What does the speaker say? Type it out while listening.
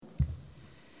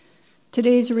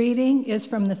Today's reading is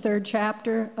from the 3rd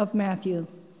chapter of Matthew.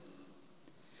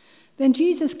 Then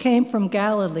Jesus came from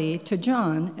Galilee to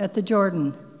John at the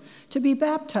Jordan to be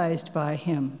baptized by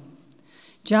him.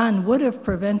 John would have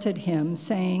prevented him,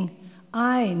 saying,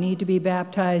 "I need to be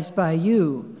baptized by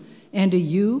you, and do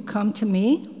you come to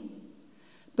me?"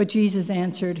 But Jesus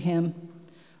answered him,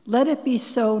 "Let it be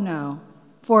so now,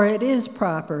 for it is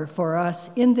proper for us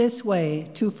in this way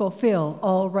to fulfill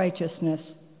all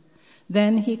righteousness."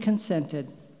 Then he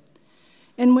consented.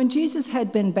 And when Jesus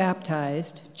had been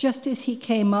baptized, just as he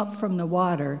came up from the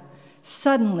water,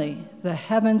 suddenly the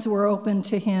heavens were opened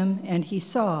to him, and he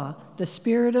saw the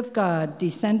Spirit of God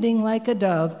descending like a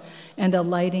dove and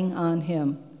alighting on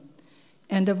him.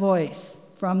 And a voice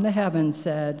from the heavens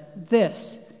said,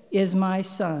 "This is my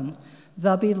Son,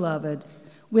 the Beloved,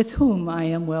 with whom I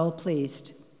am well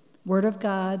pleased." Word of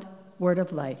God, word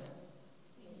of life.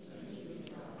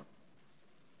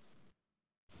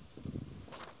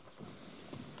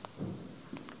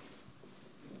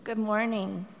 Good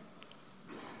morning.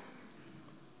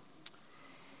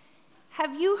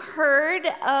 Have you heard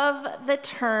of the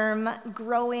term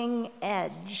growing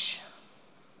edge?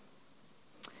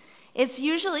 It's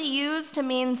usually used to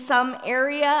mean some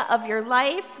area of your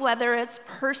life, whether it's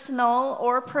personal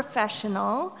or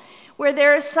professional, where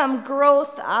there is some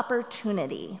growth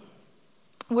opportunity,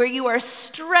 where you are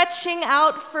stretching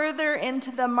out further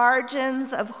into the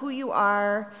margins of who you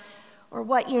are, or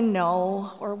what you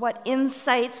know, or what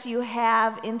insights you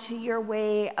have into your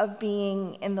way of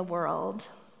being in the world.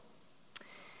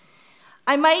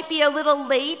 I might be a little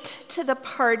late to the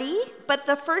party, but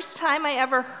the first time I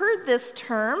ever heard this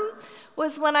term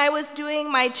was when I was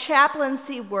doing my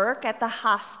chaplaincy work at the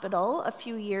hospital a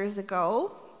few years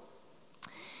ago.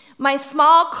 My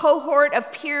small cohort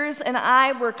of peers and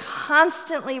I were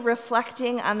constantly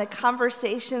reflecting on the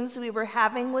conversations we were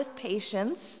having with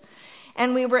patients,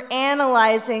 and we were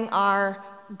analyzing our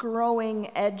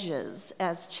growing edges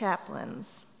as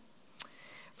chaplains.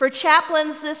 For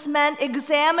chaplains, this meant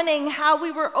examining how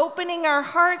we were opening our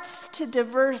hearts to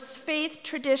diverse faith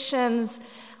traditions,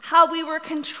 how we were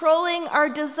controlling our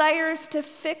desires to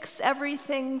fix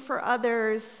everything for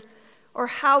others, or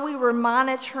how we were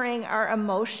monitoring our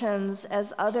emotions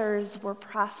as others were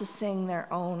processing their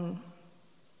own.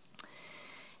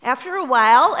 After a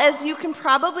while, as you can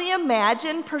probably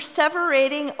imagine,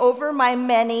 perseverating over my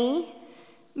many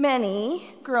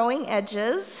growing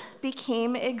edges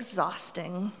became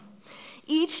exhausting.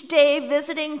 Each day,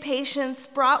 visiting patients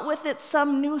brought with it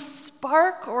some new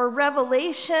spark or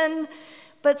revelation,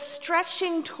 but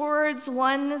stretching towards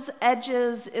one's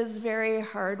edges is very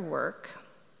hard work.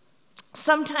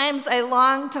 Sometimes I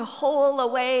long to hole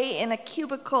away in a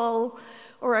cubicle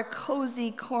or a cozy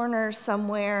corner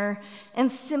somewhere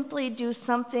and simply do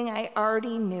something I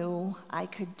already knew I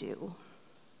could do.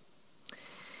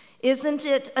 Isn't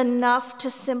it enough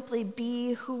to simply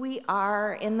be who we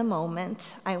are in the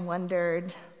moment, I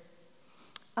wondered.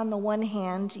 On the one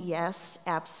hand, yes,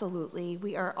 absolutely.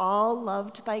 We are all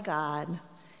loved by God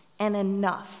and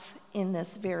enough in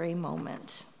this very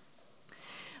moment.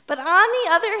 But on the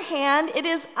other hand, it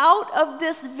is out of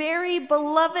this very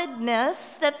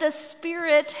belovedness that the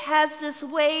Spirit has this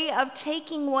way of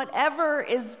taking whatever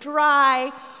is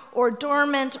dry or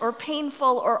dormant or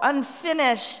painful or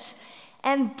unfinished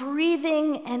and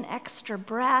breathing an extra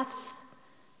breath,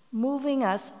 moving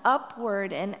us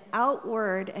upward and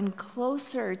outward and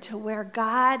closer to where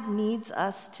God needs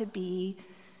us to be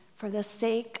for the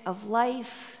sake of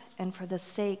life and for the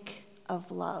sake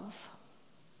of love.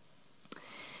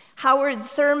 Howard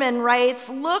Thurman writes,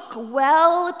 "Look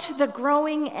well to the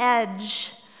growing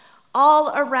edge. All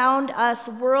around us,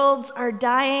 worlds are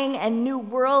dying and new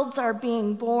worlds are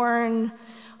being born.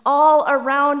 All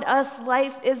around us,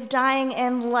 life is dying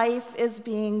and life is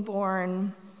being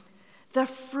born. The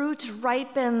fruit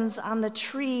ripens on the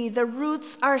tree. The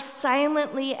roots are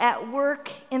silently at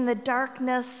work in the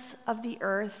darkness of the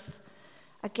earth,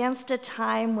 against a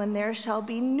time when there shall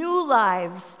be new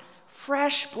lives,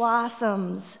 fresh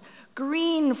blossoms,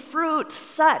 green fruit.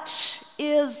 Such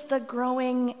is the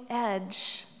growing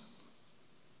edge."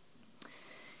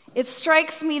 It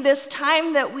strikes me this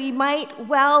time that we might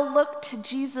well look to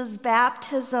Jesus'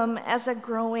 baptism as a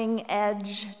growing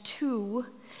edge too,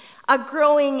 a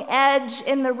growing edge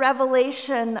in the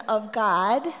revelation of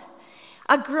God,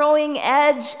 a growing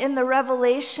edge in the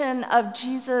revelation of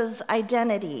Jesus'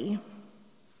 identity.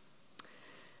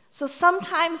 So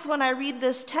sometimes when I read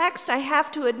this text, I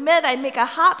have to admit I make a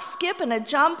hop, skip, and a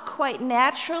jump quite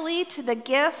naturally to the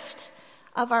gift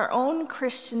of our own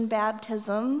Christian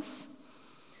baptisms.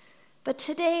 But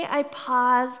today I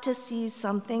pause to see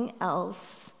something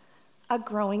else, a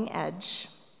growing edge,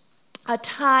 a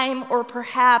time or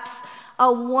perhaps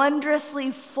a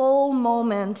wondrously full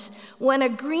moment when a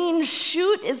green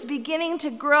shoot is beginning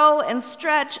to grow and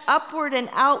stretch upward and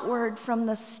outward from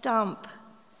the stump.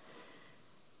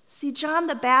 See, John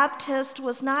the Baptist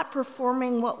was not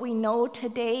performing what we know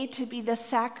today to be the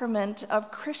sacrament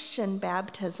of Christian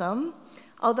baptism,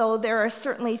 although there are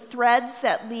certainly threads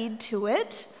that lead to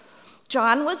it.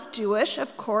 John was Jewish,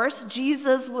 of course.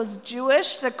 Jesus was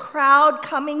Jewish. The crowd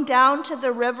coming down to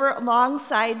the river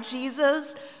alongside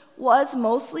Jesus was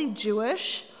mostly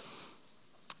Jewish,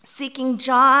 seeking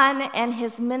John and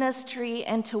his ministry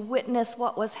and to witness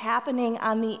what was happening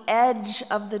on the edge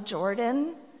of the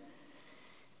Jordan.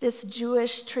 This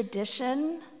Jewish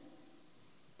tradition,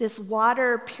 this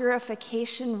water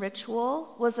purification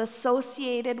ritual, was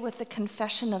associated with the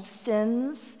confession of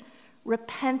sins,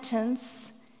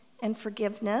 repentance, and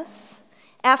forgiveness.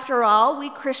 After all, we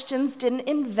Christians didn't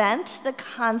invent the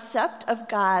concept of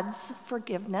God's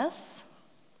forgiveness.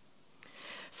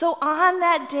 So on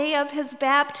that day of his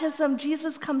baptism,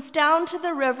 Jesus comes down to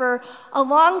the river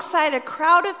alongside a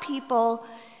crowd of people,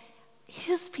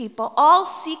 his people, all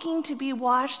seeking to be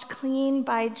washed clean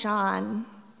by John,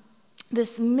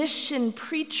 this mission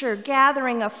preacher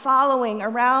gathering a following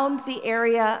around the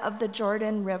area of the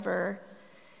Jordan River.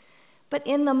 But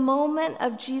in the moment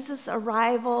of Jesus'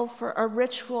 arrival for a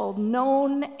ritual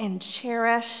known and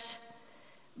cherished,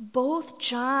 both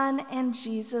John and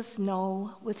Jesus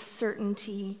know with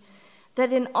certainty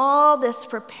that in all this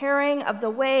preparing of the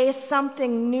way,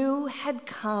 something new had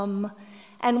come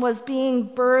and was being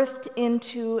birthed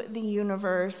into the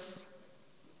universe.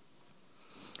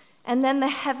 And then the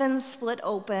heavens split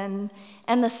open,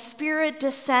 and the Spirit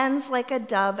descends like a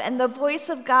dove, and the voice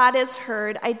of God is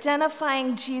heard,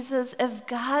 identifying Jesus as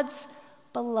God's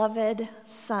beloved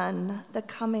Son, the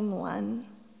coming one.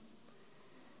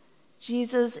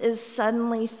 Jesus is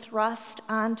suddenly thrust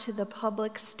onto the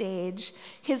public stage.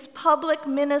 His public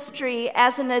ministry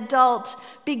as an adult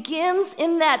begins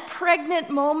in that pregnant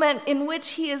moment in which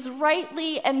he is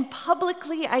rightly and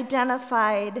publicly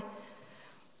identified.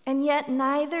 And yet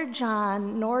neither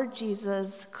John nor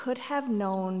Jesus could have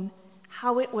known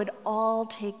how it would all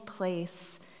take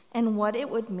place and what it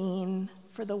would mean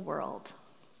for the world.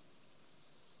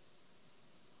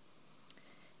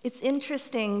 It's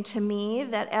interesting to me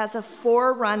that as a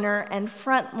forerunner and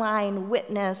frontline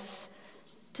witness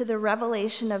to the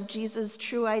revelation of Jesus'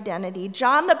 true identity,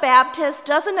 John the Baptist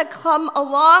doesn't come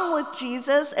along with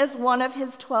Jesus as one of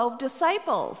his 12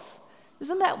 disciples.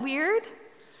 Isn't that weird?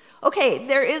 Okay,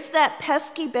 there is that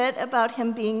pesky bit about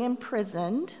him being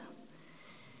imprisoned,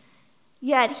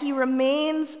 yet he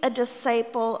remains a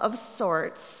disciple of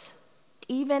sorts,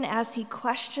 even as he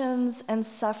questions and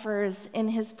suffers in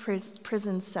his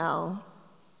prison cell.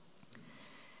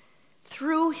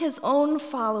 Through his own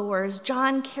followers,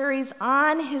 John carries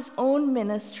on his own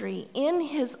ministry in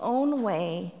his own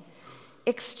way,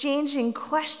 exchanging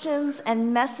questions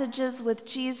and messages with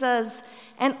Jesus,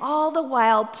 and all the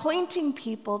while pointing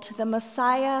people to the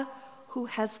Messiah who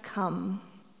has come.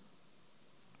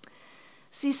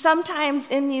 See, sometimes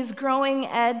in these growing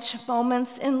edge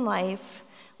moments in life,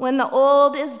 when the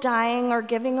old is dying or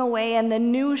giving away and the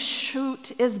new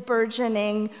shoot is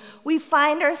burgeoning, we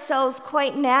find ourselves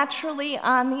quite naturally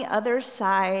on the other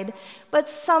side. But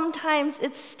sometimes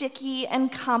it's sticky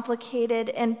and complicated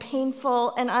and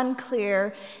painful and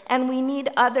unclear, and we need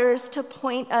others to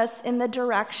point us in the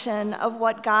direction of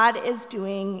what God is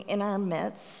doing in our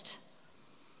midst.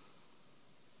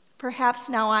 Perhaps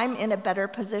now I'm in a better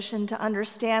position to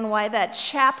understand why that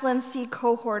chaplaincy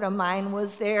cohort of mine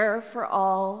was there for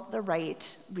all the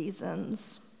right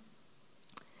reasons.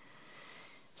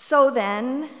 So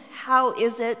then, how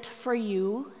is it for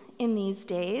you in these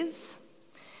days?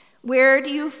 Where do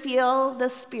you feel the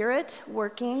Spirit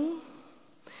working?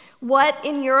 What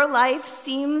in your life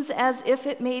seems as if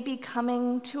it may be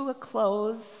coming to a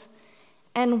close,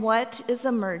 and what is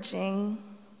emerging?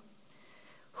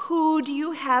 Who do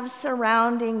you have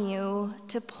surrounding you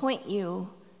to point you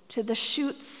to the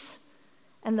shoots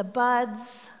and the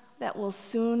buds that will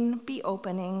soon be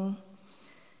opening,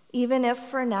 even if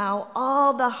for now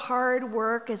all the hard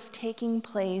work is taking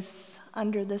place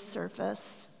under the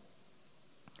surface?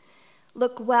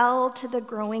 Look well to the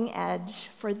growing edge,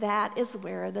 for that is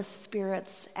where the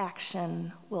Spirit's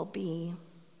action will be.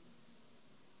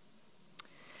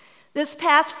 This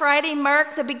past Friday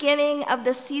marked the beginning of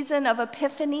the season of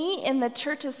Epiphany in the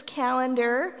church's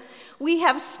calendar. We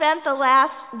have spent the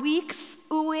last weeks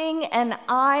oohing and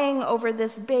eyeing over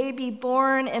this baby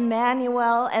born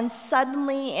Emmanuel, and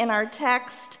suddenly in our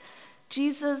text,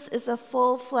 Jesus is a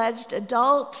full-fledged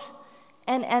adult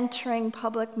and entering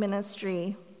public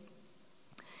ministry.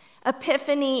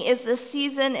 Epiphany is the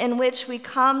season in which we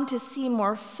come to see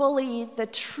more fully the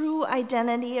true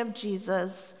identity of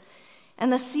Jesus,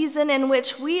 and the season in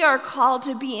which we are called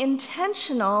to be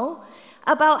intentional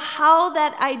about how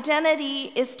that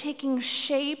identity is taking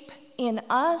shape in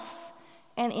us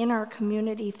and in our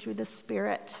community through the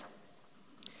Spirit.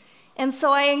 And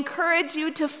so I encourage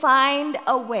you to find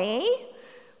a way,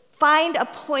 find a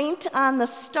point on the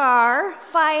star,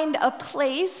 find a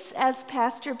place, as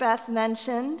Pastor Beth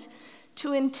mentioned,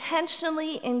 to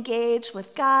intentionally engage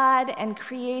with God and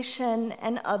creation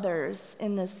and others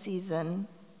in this season.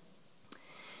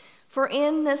 For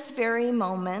in this very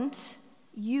moment,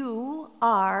 you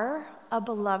are a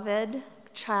beloved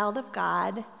child of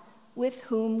God with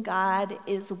whom God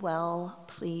is well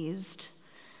pleased.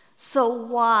 So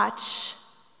watch,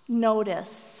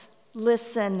 notice,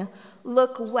 listen,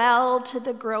 look well to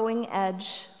the growing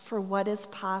edge for what is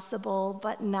possible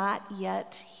but not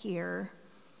yet here.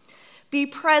 Be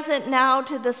present now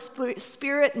to the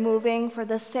Spirit moving for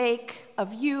the sake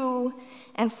of you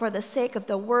and for the sake of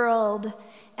the world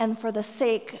and for the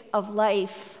sake of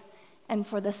life and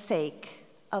for the sake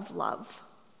of love.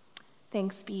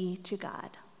 Thanks be to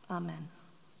God. Amen.